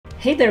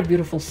Hey there,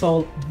 beautiful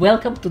soul.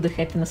 Welcome to the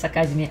Happiness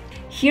Academy.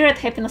 Here at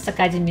Happiness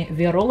Academy,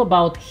 we are all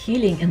about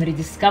healing and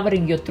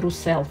rediscovering your true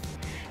self.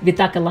 We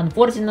tackle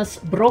unworthiness,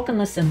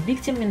 brokenness, and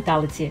victim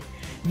mentality.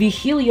 We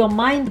heal your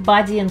mind,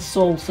 body, and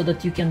soul so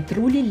that you can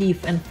truly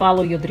live and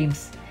follow your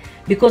dreams.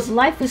 Because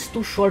life is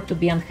too short to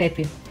be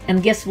unhappy.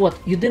 And guess what?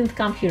 You didn't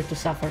come here to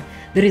suffer.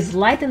 There is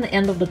light in the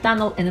end of the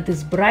tunnel, and it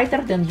is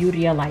brighter than you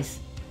realize.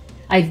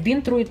 I've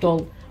been through it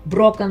all.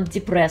 Broken,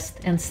 depressed,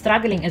 and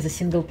struggling as a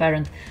single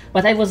parent,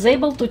 but I was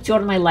able to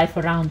turn my life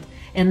around,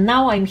 and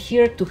now I'm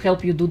here to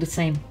help you do the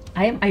same.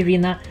 I am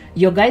Irina,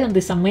 your guide on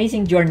this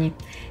amazing journey.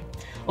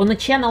 On the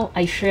channel,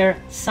 I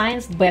share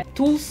science-backed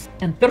tools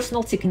and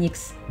personal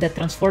techniques that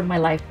transform my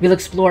life. We'll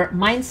explore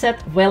mindset,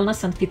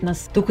 wellness, and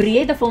fitness to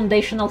create the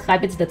foundational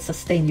habits that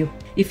sustain you.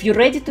 If you're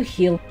ready to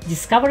heal,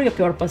 discover your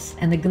purpose,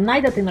 and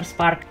ignite that inner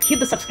spark, hit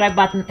the subscribe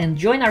button and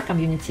join our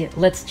community.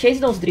 Let's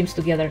chase those dreams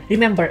together.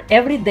 Remember,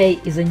 every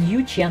day is a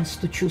new chance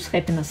to choose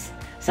happiness.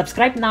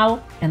 Subscribe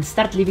now and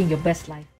start living your best life.